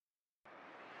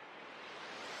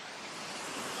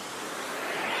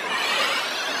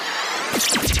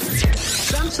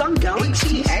Samsung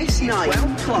Galaxy S9,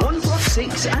 OnePlus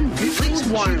 6 and Goodreads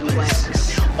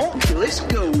Wireless, Oculus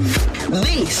Go.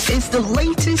 This is the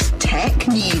latest tech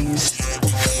news.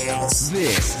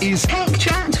 This is Tech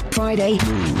Chat Friday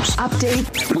News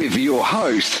Update with your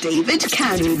host, David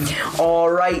Cannon.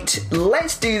 Alright,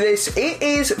 let's do this. It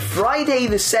is Friday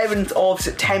the 7th of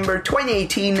September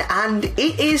 2018 and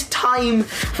it is time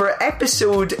for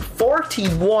episode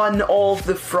 41 of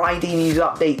the Friday News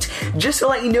Update. Just to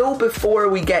let you know before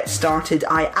we get started,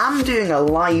 I am doing a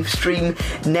live stream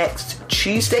next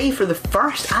Tuesday for the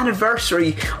first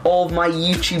anniversary of my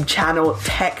YouTube channel,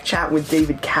 Tech Chat with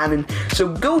David Cannon. So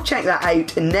go check that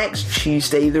out. Next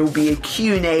Tuesday there will be a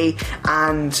Q&A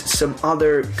and some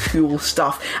other cool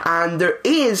stuff. And there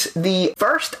is the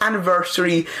first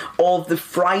anniversary of the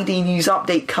Friday News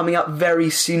Update coming up very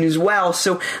soon as well.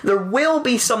 So there will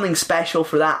be something special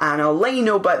for that, and I'll let you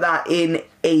know about that in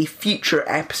a future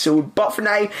episode. But for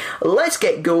now, let's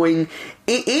get going.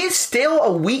 It is still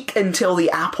a week until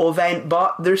the Apple event,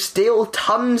 but there's still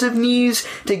tons of news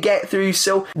to get through.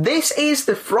 So this is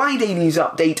the Friday News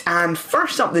Update, and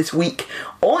first up this week,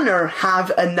 Honor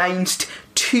have announced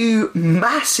two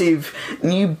massive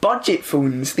new budget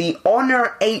phones, the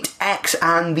Honor 8X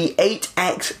and the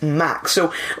 8X Max.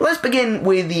 So let's begin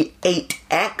with the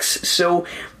 8X. So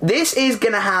this is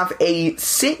going to have a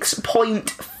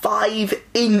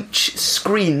 6.5-inch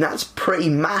screen. That's pretty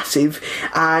massive,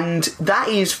 and that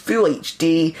is Full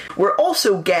HD. We're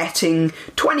also getting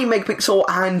 20 megapixel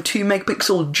and 2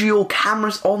 megapixel dual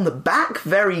cameras on the back,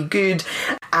 very good,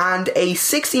 and a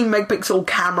 16 megapixel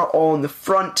camera on the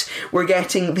front. We're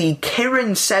getting the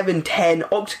Kirin 710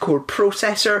 octa-core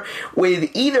processor with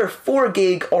either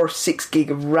 4GB or 6GB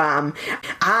of RAM,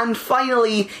 and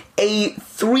finally a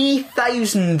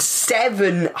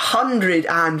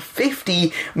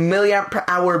 3750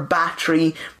 mAh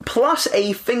battery, plus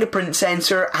a fingerprint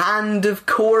sensor, and of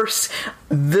course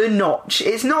the notch.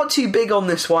 It's not too big on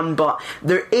this one, but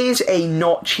there is a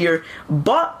notch here.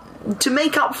 But to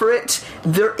make up for it,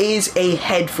 there is a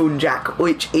headphone jack,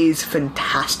 which is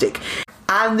fantastic.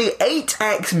 And the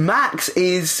 8X Max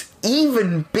is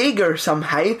even bigger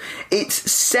somehow. It's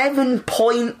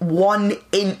 7.1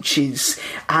 inches,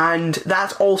 and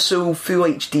that's also Full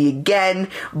HD again,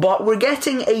 but we're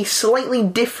getting a slightly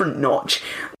different notch.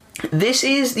 This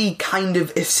is the kind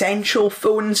of essential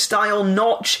phone style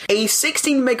notch. A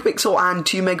 16 megapixel and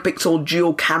 2 megapixel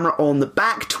dual camera on the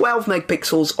back, 12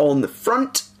 megapixels on the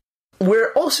front.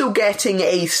 We're also getting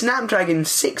a Snapdragon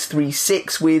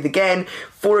 636 with, again,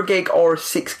 4GB or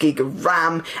 6GB of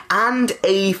RAM and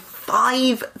a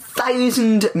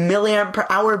 5000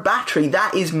 mAh battery.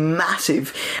 That is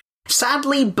massive.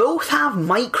 Sadly, both have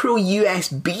micro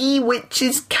USB, which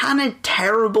is kinda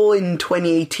terrible in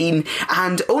 2018,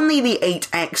 and only the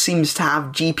 8X seems to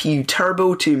have GPU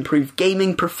Turbo to improve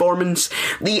gaming performance.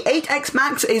 The 8X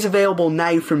Max is available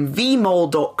now from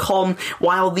vmall.com,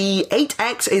 while the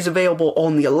 8X is available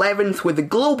on the 11th with a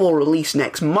global release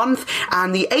next month,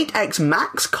 and the 8X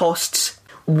Max costs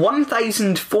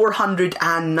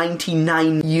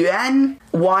 1,499 yuan,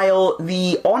 while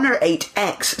the Honor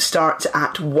 8X starts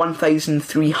at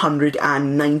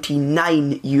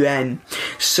 1,399 yuan.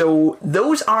 So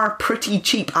those are pretty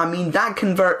cheap. I mean, that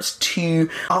converts to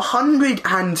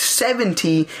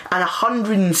 170 and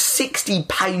 160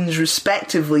 pounds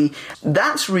respectively.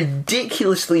 That's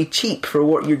ridiculously cheap for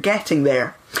what you're getting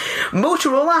there.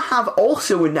 Motorola have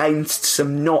also announced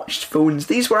some notched phones.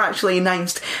 These were actually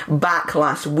announced back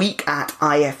last week at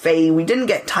IFA. We didn't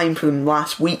get time for them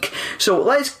last week, so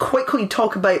let's quickly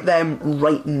talk about them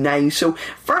right now. So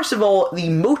first of all, the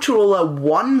Motorola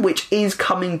One, which is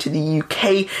coming to the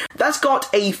UK, that's got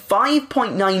a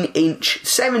 5.9-inch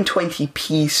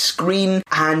 720p screen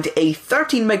and a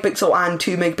 13 megapixel and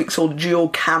 2 megapixel dual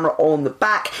camera on the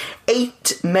back,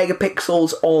 8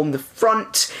 megapixels on the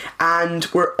front, and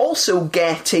we're also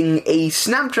getting a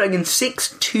Snapdragon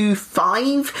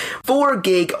 625,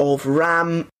 4GB of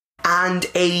RAM, and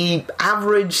a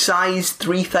average size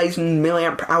 3000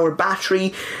 mAh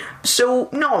battery. So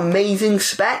not amazing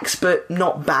specs, but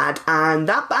not bad. And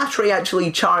that battery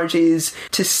actually charges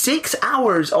to 6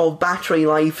 hours of battery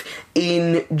life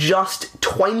in just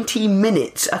 20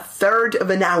 minutes, a third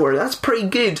of an hour. That's pretty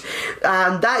good.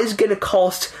 And that is going to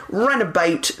cost around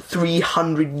about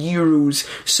 €300,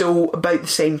 so about the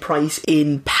same price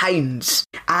in pounds.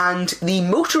 And the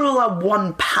Motorola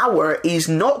One Power is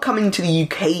not coming to the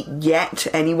UK yet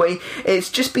anyway. It's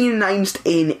just been announced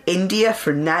in India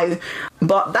for now.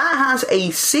 But that has a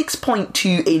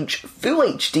 6.2 inch Full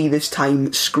HD this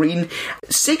time screen,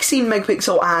 16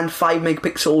 megapixel and 5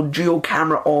 megapixel dual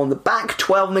camera on the back,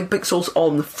 12 megapixels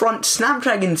on the front,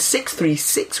 Snapdragon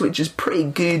 636, which is pretty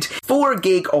good, 4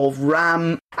 gig of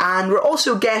RAM, and we're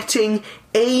also getting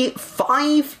a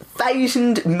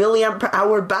 5,000 milliamp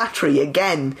hour battery.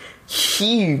 Again,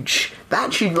 huge.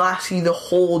 That should last you the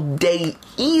whole day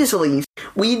easily.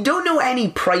 We don't know any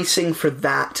pricing for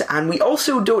that, and we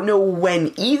also don't know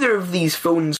when either of these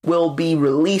phones will be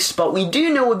released, but we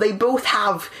do know they both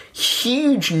have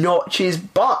huge notches,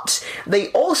 but they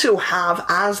also have,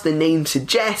 as the name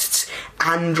suggests,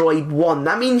 Android One.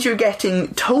 That means you're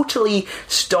getting totally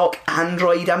stock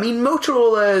Android. I mean,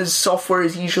 Motorola's software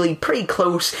is usually pretty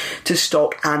close to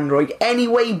stock Android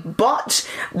anyway, but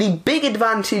the big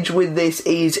advantage with this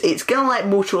is it's going to let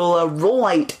Motorola roll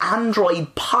out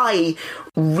Android Pie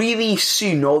really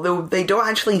soon, although they don't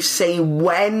actually say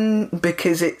when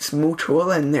because it's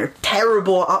Motorola and they're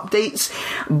terrible at updates.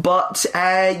 But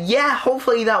yeah,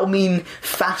 hopefully that will mean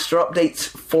faster updates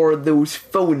for those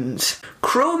phones.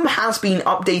 Chrome has been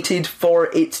updated for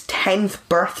its 10th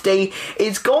birthday.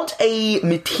 It's got a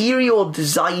material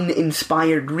design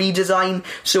inspired redesign,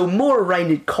 so more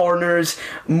rounded corners,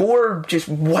 more just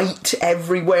white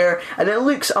everywhere, and it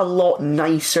looks a lot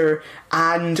nicer.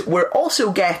 And we're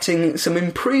also getting some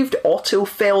improved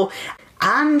autofill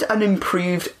and an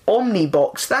improved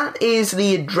Omnibox. That is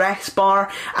the address bar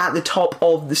at the top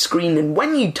of the screen, and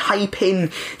when you type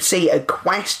in, say, a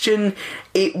question,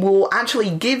 it will actually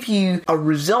give you a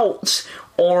result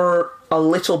or a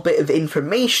little bit of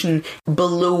information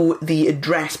below the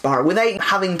address bar without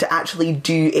having to actually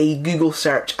do a Google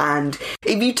search. And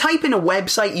if you type in a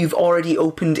website you've already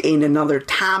opened in another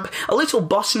tab, a little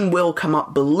button will come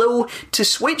up below to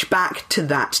switch back to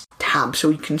that tab, so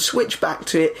you can switch back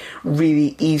to it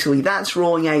really easily. That's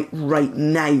rolling out right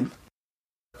now.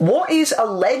 What is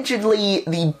allegedly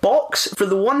the box for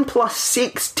the OnePlus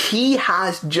 6T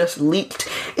has just leaked.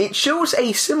 It shows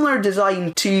a similar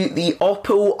design to the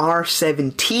Oppo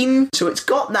R17, so it's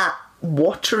got that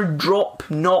water drop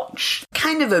notch,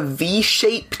 kind of a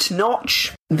V-shaped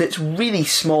notch that's really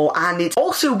small, and it's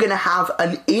also going to have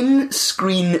an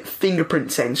in-screen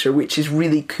fingerprint sensor, which is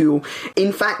really cool.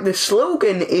 In fact, the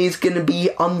slogan is going to be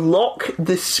unlock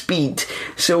the speed,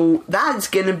 so that's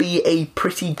going to be a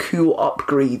pretty cool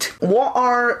upgrade. What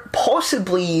are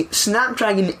possibly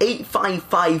Snapdragon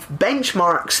 855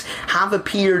 benchmarks have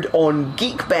appeared on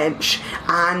Geekbench,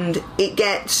 and it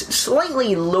gets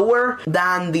slightly lower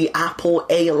than the Apple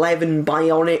A11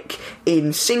 Bionic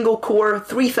in single core,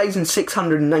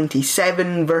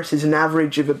 3,697 versus an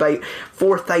average of about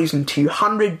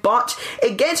 4,200, but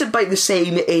it gets about the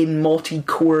same in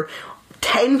multi-core,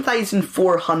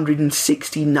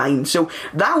 10,469. So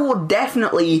that will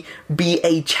definitely be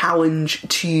a challenge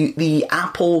to the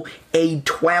Apple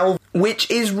A12,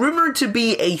 which is rumoured to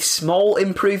be a small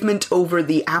improvement over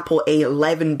the Apple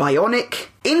A11 Bionic.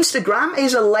 Instagram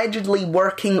is allegedly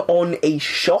working on a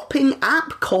shopping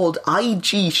app called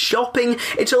IG Shopping.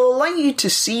 It'll allow you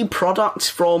to see products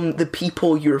from the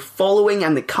people you're following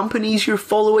and the companies you're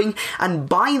following and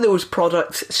buy those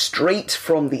products straight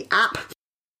from the app.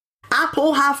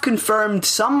 Apple have confirmed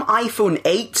some iPhone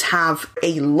 8s have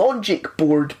a logic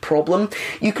board problem.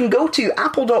 You can go to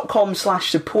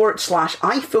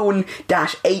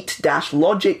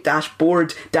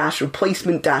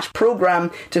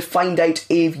apple.com/support/iPhone-8-logic-board-replacement-program to find out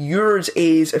if yours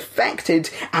is affected,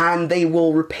 and they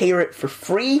will repair it for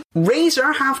free.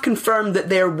 Razer have confirmed that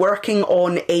they're working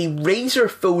on a Razer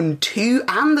Phone 2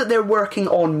 and that they're working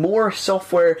on more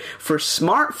software for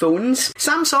smartphones.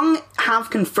 Samsung have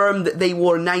confirmed that they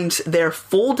will announce their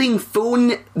folding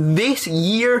phone this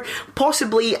year,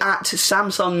 possibly at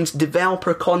Samsung's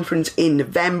developer conference in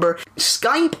November.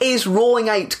 Skype is rolling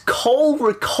out call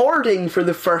recording for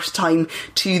the first time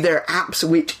to their apps,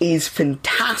 which is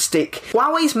fantastic.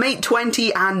 Huawei's Mate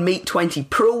 20 and Mate 20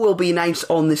 Pro will be announced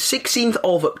on the 16th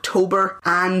of October,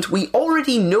 and we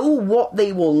already know what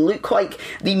they will look like.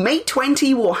 The Mate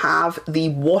 20 will have the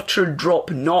water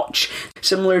drop notch,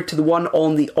 similar to the one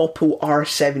on the Oppo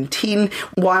R17,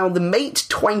 while the Mate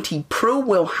 20 Pro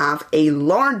will have a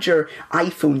larger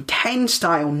iPhone X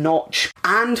style notch.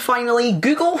 And finally,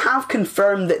 Google have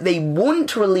confirmed that they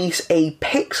won't release a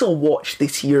Pixel Watch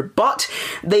this year, but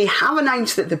they have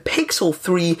announced that the Pixel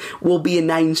 3 will be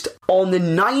announced on the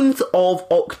 9th of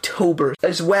October,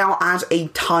 as well as a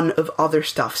ton of other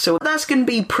stuff. So that's going to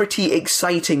be pretty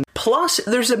exciting. Plus,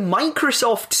 there's a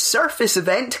Microsoft Surface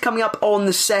event coming up on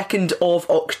the 2nd of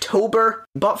October.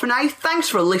 But for now, thanks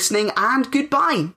for listening and goodbye.